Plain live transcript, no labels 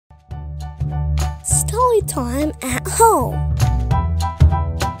Storytime at home.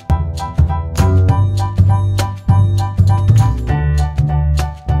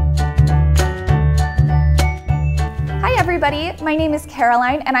 Hi everybody, my name is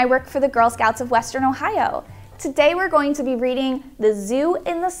Caroline and I work for the Girl Scouts of Western Ohio. Today we're going to be reading The Zoo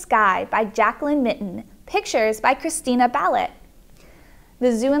in the Sky by Jacqueline Mitton, pictures by Christina Balit.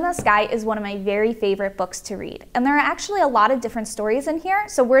 The Zoo in the Sky is one of my very favorite books to read, and there are actually a lot of different stories in here,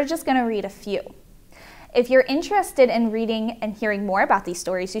 so we're just going to read a few. If you're interested in reading and hearing more about these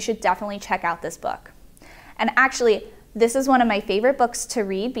stories, you should definitely check out this book. And actually, this is one of my favorite books to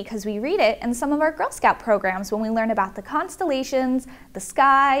read because we read it in some of our Girl Scout programs when we learn about the constellations, the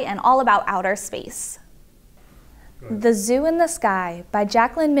sky, and all about outer space. The Zoo in the Sky by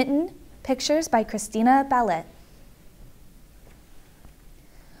Jacqueline Mitton, pictures by Christina Balit.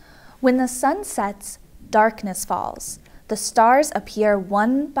 When the sun sets, darkness falls. The stars appear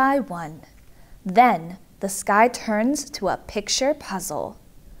one by one. Then the sky turns to a picture puzzle.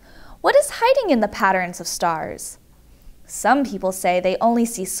 What is hiding in the patterns of stars? Some people say they only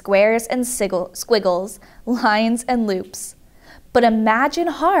see squares and squiggles, lines and loops. But imagine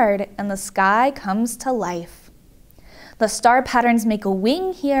hard and the sky comes to life. The star patterns make a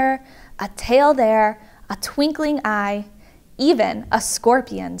wing here, a tail there, a twinkling eye, even a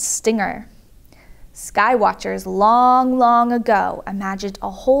scorpion's stinger. Sky watchers long, long ago imagined a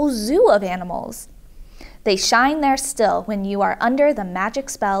whole zoo of animals. They shine there still when you are under the magic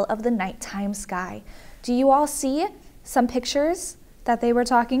spell of the nighttime sky. Do you all see some pictures that they were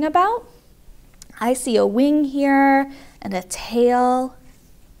talking about? I see a wing here and a tail.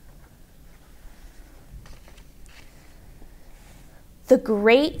 The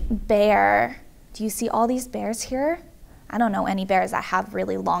great bear. Do you see all these bears here? I don't know any bears that have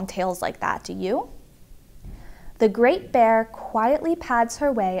really long tails like that, do you? The great bear quietly pads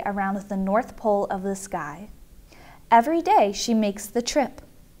her way around the North Pole of the sky. Every day she makes the trip.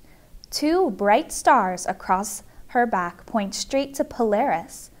 Two bright stars across her back point straight to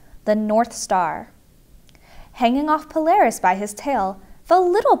Polaris, the North Star. Hanging off Polaris by his tail, the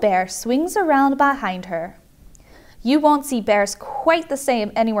little bear swings around behind her. You won't see bears quite the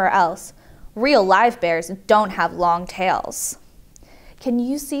same anywhere else. Real live bears don't have long tails. Can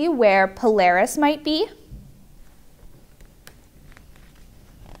you see where Polaris might be?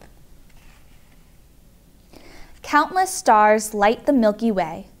 Countless stars light the Milky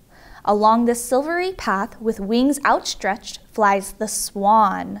Way. Along this silvery path with wings outstretched flies the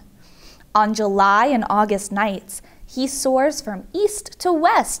swan. On July and August nights, he soars from east to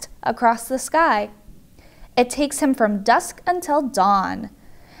west across the sky. It takes him from dusk until dawn.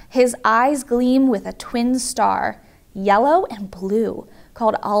 His eyes gleam with a twin star, yellow and blue,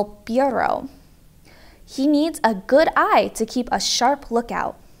 called Albireo. He needs a good eye to keep a sharp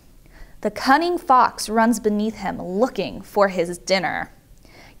lookout. The cunning fox runs beneath him looking for his dinner.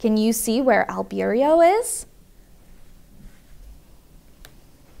 Can you see where Albireo is?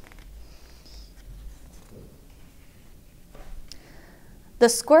 The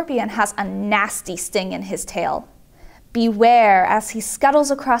scorpion has a nasty sting in his tail. Beware as he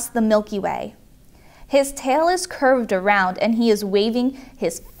scuttles across the Milky Way. His tail is curved around and he is waving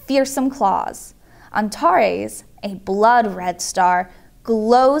his fearsome claws. Antares, a blood-red star,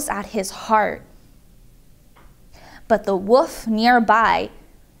 glows at his heart. But the wolf nearby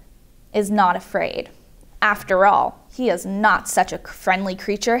is not afraid. After all, he is not such a friendly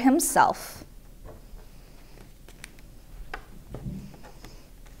creature himself.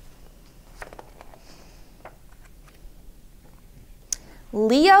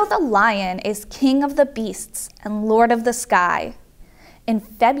 Leo the lion is king of the beasts and lord of the sky. In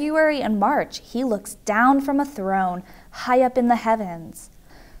February and March, he looks down from a throne high up in the heavens.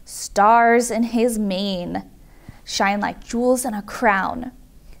 Stars in his mane shine like jewels in a crown.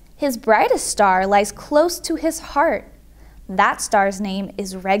 His brightest star lies close to his heart. That star's name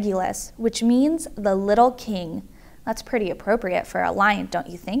is Regulus, which means the little king. That's pretty appropriate for a lion, don't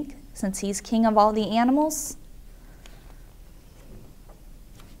you think, since he's king of all the animals?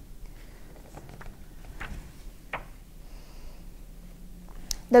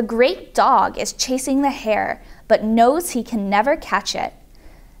 The great dog is chasing the hare, but knows he can never catch it.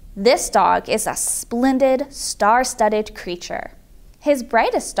 This dog is a splendid, star-studded creature. His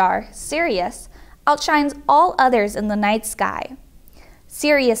brightest star, Sirius, outshines all others in the night sky.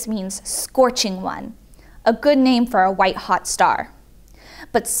 Sirius means scorching one, a good name for a white-hot star.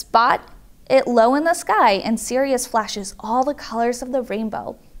 But spot it low in the sky and Sirius flashes all the colors of the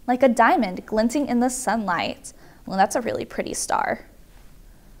rainbow, like a diamond glinting in the sunlight. Well, that's a really pretty star.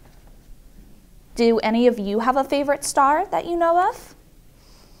 Do any of you have a favorite star that you know of?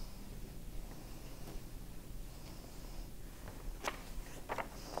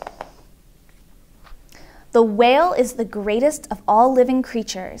 The whale is the greatest of all living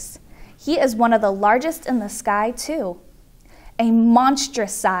creatures. He is one of the largest in the sky, too. A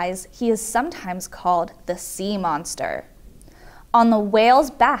monstrous size, he is sometimes called the sea monster. On the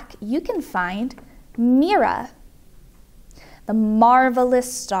whale's back, you can find Mira, the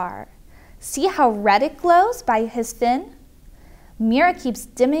marvelous star. See how red it glows by his fin? Mira keeps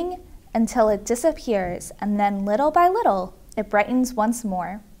dimming until it disappears, and then little by little, it brightens once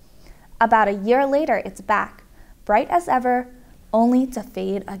more. About a year later, it's back, bright as ever, only to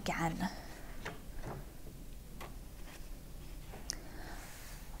fade again.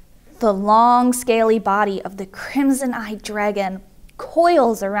 The long, scaly body of the crimson-eyed dragon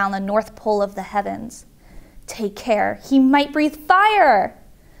coils around the North Pole of the heavens. Take care, he might breathe fire!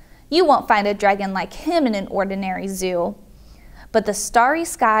 You won't find a dragon like him in an ordinary zoo. But the starry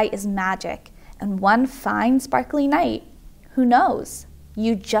sky is magic, and one fine, sparkly night, who knows?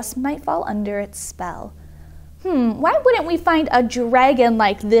 You just might fall under its spell. Why wouldn't we find a dragon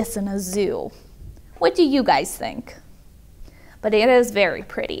like this in a zoo? What do you guys think? But it is very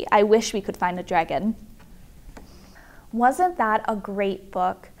pretty. I wish we could find a dragon. Wasn't that a great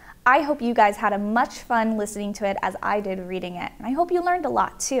book? I hope you guys had as much fun listening to it as I did reading it. And I hope you learned a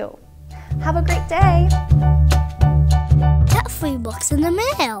lot too. Have a great day. Get free books in the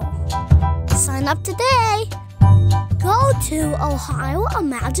mail. Sign up today. Go to Ohio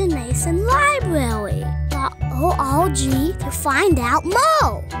Imagination Library.org to find out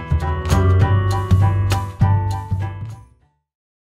more.